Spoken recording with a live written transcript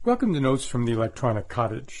Welcome to Notes from the Electronic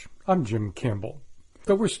Cottage. I'm Jim Campbell.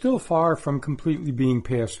 Though we're still far from completely being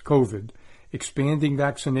past COVID, expanding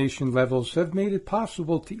vaccination levels have made it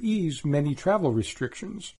possible to ease many travel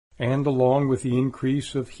restrictions. And along with the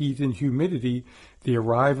increase of heat and humidity, the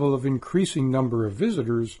arrival of increasing number of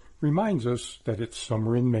visitors reminds us that it's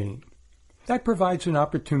summer in Maine. That provides an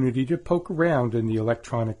opportunity to poke around in the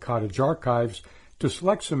Electronic Cottage archives to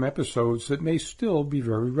select some episodes that may still be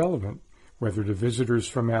very relevant, whether to visitors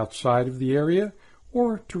from outside of the area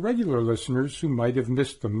or to regular listeners who might have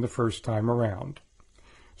missed them the first time around.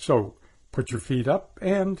 So, put your feet up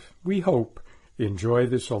and, we hope, enjoy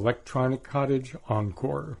this Electronic Cottage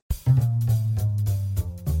encore.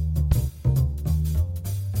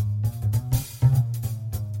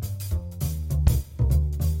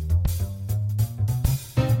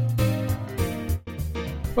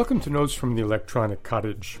 Welcome to Notes from the Electronic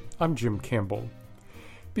Cottage. I'm Jim Campbell.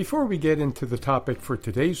 Before we get into the topic for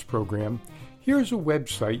today's program, here's a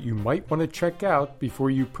website you might want to check out before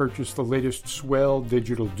you purchase the latest swell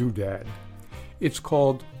digital doodad. It's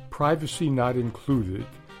called Privacy Not Included,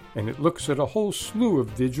 and it looks at a whole slew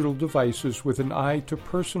of digital devices with an eye to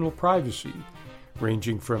personal privacy,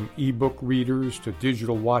 ranging from e-book readers to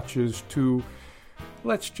digital watches to,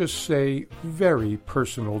 let's just say, very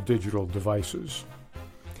personal digital devices.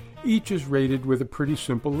 Each is rated with a pretty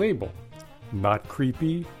simple label: not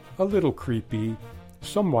creepy, a little creepy,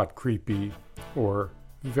 somewhat creepy, or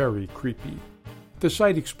very creepy. The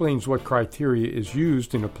site explains what criteria is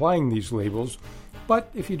used in applying these labels,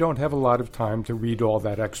 but if you don't have a lot of time to read all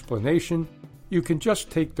that explanation, you can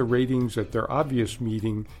just take the ratings at their obvious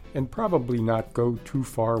meaning and probably not go too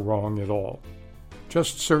far wrong at all.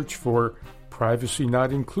 Just search for Privacy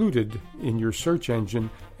Not Included in your search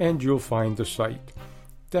engine and you'll find the site.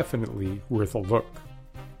 Definitely worth a look.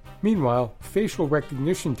 Meanwhile, facial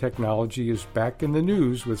recognition technology is back in the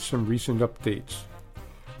news with some recent updates.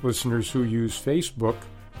 Listeners who use Facebook,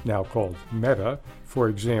 now called Meta, for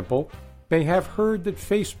example, may have heard that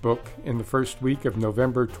Facebook, in the first week of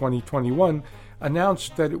November 2021,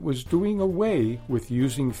 announced that it was doing away with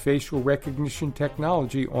using facial recognition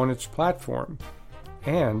technology on its platform.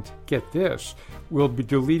 And, get this, will be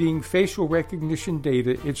deleting facial recognition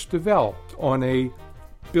data it's developed on a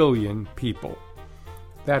billion people.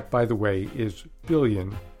 That, by the way, is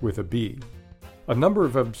billion with a B. A number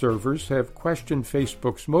of observers have questioned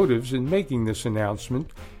Facebook's motives in making this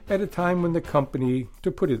announcement at a time when the company,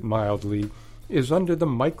 to put it mildly, is under the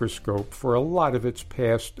microscope for a lot of its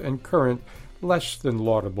past and current less than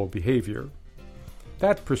laudable behavior.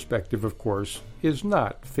 That perspective, of course, is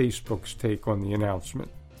not Facebook's take on the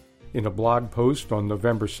announcement. In a blog post on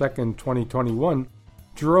November 2nd, 2021,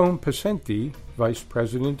 Jerome Pesenti, Vice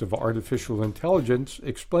President of Artificial Intelligence,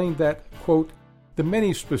 explained that, quote, the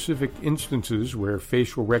many specific instances where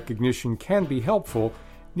facial recognition can be helpful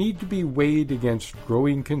need to be weighed against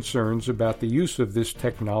growing concerns about the use of this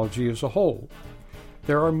technology as a whole.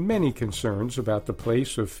 There are many concerns about the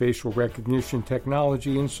place of facial recognition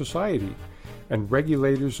technology in society, and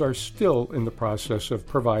regulators are still in the process of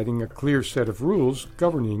providing a clear set of rules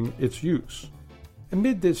governing its use.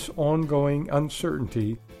 Amid this ongoing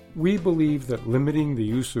uncertainty, we believe that limiting the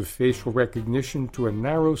use of facial recognition to a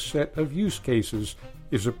narrow set of use cases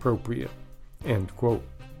is appropriate. End quote.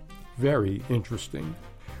 Very interesting.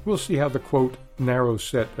 We'll see how the, quote, narrow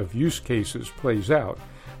set of use cases plays out.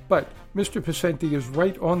 But Mr. Pesenti is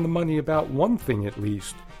right on the money about one thing at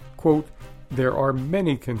least. Quote, there are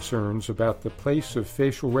many concerns about the place of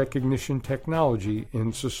facial recognition technology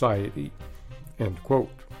in society. End quote.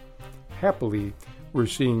 Happily, we're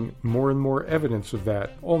seeing more and more evidence of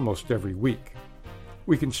that almost every week.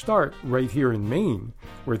 We can start right here in Maine,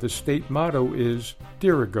 where the state motto is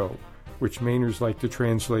Dirigo, which Mainers like to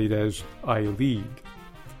translate as I lead.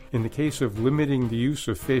 In the case of limiting the use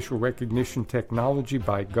of facial recognition technology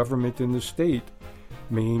by government in the state,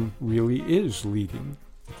 Maine really is leading.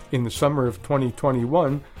 In the summer of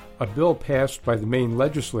 2021, a bill passed by the Maine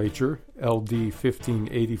legislature, LD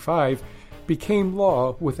 1585, became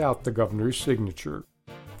law without the governor's signature.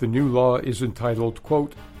 The new law is entitled,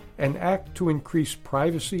 quote, an act to increase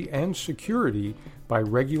privacy and security by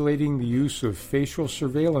regulating the use of facial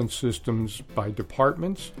surveillance systems by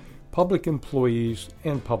departments, public employees,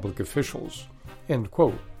 and public officials, end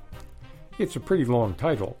quote. It's a pretty long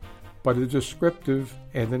title, but a descriptive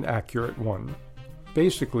and an accurate one.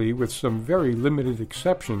 Basically, with some very limited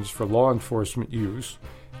exceptions for law enforcement use,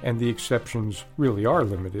 and the exceptions really are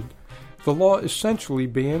limited, the law essentially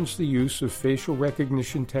bans the use of facial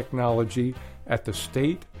recognition technology at the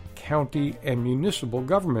state, county, and municipal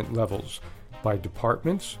government levels by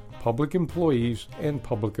departments, public employees, and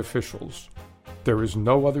public officials. There is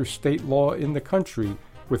no other state law in the country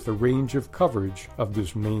with the range of coverage of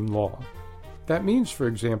this Maine law. That means, for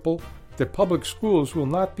example, that public schools will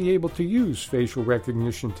not be able to use facial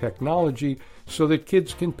recognition technology so that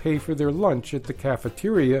kids can pay for their lunch at the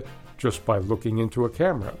cafeteria just by looking into a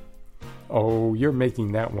camera. Oh, you're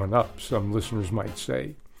making that one up, some listeners might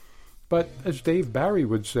say. But as Dave Barry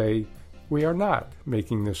would say, we are not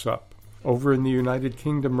making this up. Over in the United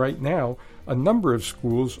Kingdom right now, a number of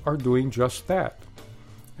schools are doing just that.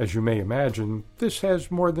 As you may imagine, this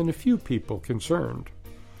has more than a few people concerned.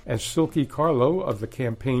 As Silke Carlo of the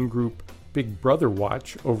campaign group Big Brother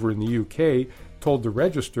Watch over in the UK told the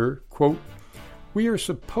Register, quote, "We are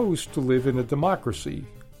supposed to live in a democracy,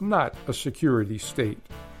 not a security state.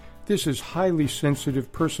 This is highly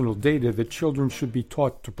sensitive personal data that children should be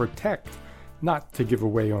taught to protect, not to give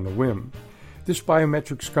away on a whim. This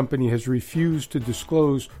biometrics company has refused to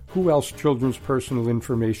disclose who else children's personal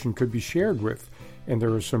information could be shared with, and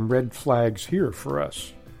there are some red flags here for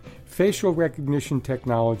us. Facial recognition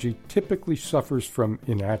technology typically suffers from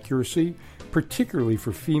inaccuracy, particularly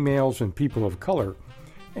for females and people of color,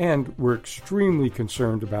 and we're extremely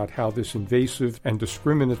concerned about how this invasive and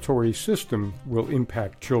discriminatory system will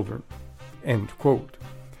impact children." End quote.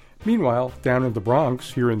 Meanwhile, down in the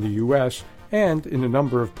Bronx, here in the U.S., and in a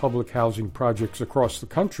number of public housing projects across the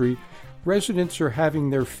country, residents are having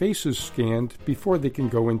their faces scanned before they can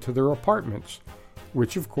go into their apartments,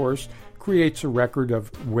 which, of course, creates a record of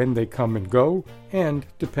when they come and go, and,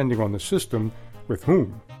 depending on the system, with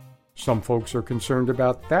whom. Some folks are concerned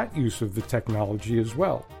about that use of the technology as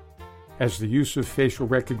well. As the use of facial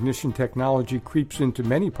recognition technology creeps into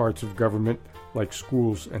many parts of government, like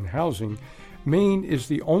schools and housing, Maine is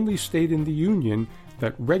the only state in the Union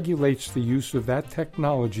that regulates the use of that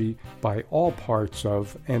technology by all parts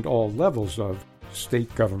of and all levels of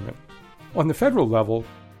state government. On the federal level,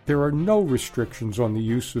 there are no restrictions on the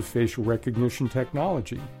use of facial recognition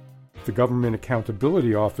technology. The Government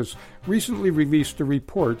Accountability Office recently released a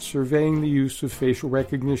report surveying the use of facial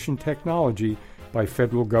recognition technology by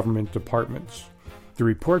federal government departments. The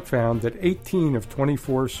report found that 18 of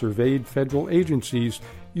 24 surveyed federal agencies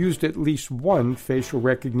used at least one facial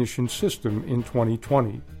recognition system in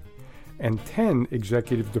 2020, and 10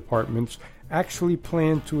 executive departments actually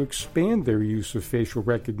plan to expand their use of facial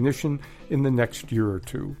recognition in the next year or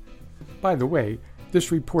two. By the way,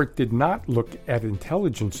 this report did not look at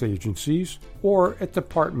intelligence agencies or at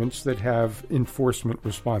departments that have enforcement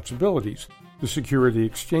responsibilities, the Security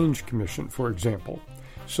Exchange Commission, for example.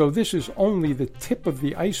 So this is only the tip of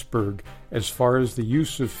the iceberg as far as the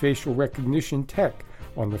use of facial recognition tech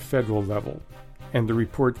on the federal level. And the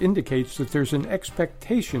report indicates that there's an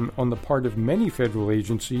expectation on the part of many federal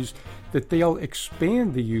agencies that they'll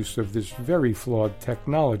expand the use of this very flawed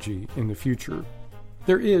technology in the future.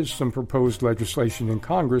 There is some proposed legislation in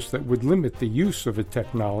Congress that would limit the use of a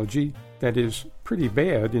technology that is pretty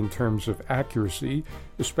bad in terms of accuracy,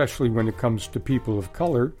 especially when it comes to people of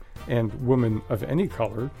color and women of any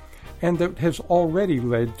color, and that has already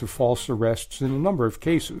led to false arrests in a number of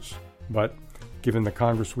cases. But given the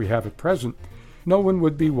Congress we have at present, no one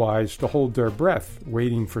would be wise to hold their breath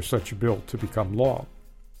waiting for such a bill to become law.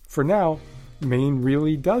 For now, Maine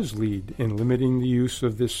really does lead in limiting the use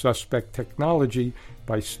of this suspect technology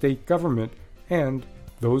by state government, and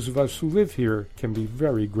those of us who live here can be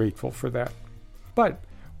very grateful for that. But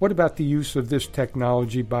what about the use of this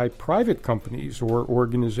technology by private companies or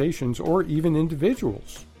organizations or even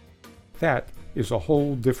individuals? That is a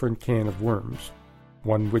whole different can of worms,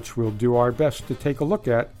 one which we'll do our best to take a look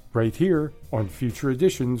at right here on future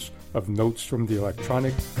editions of Notes from the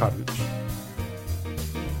Electronic Cottage.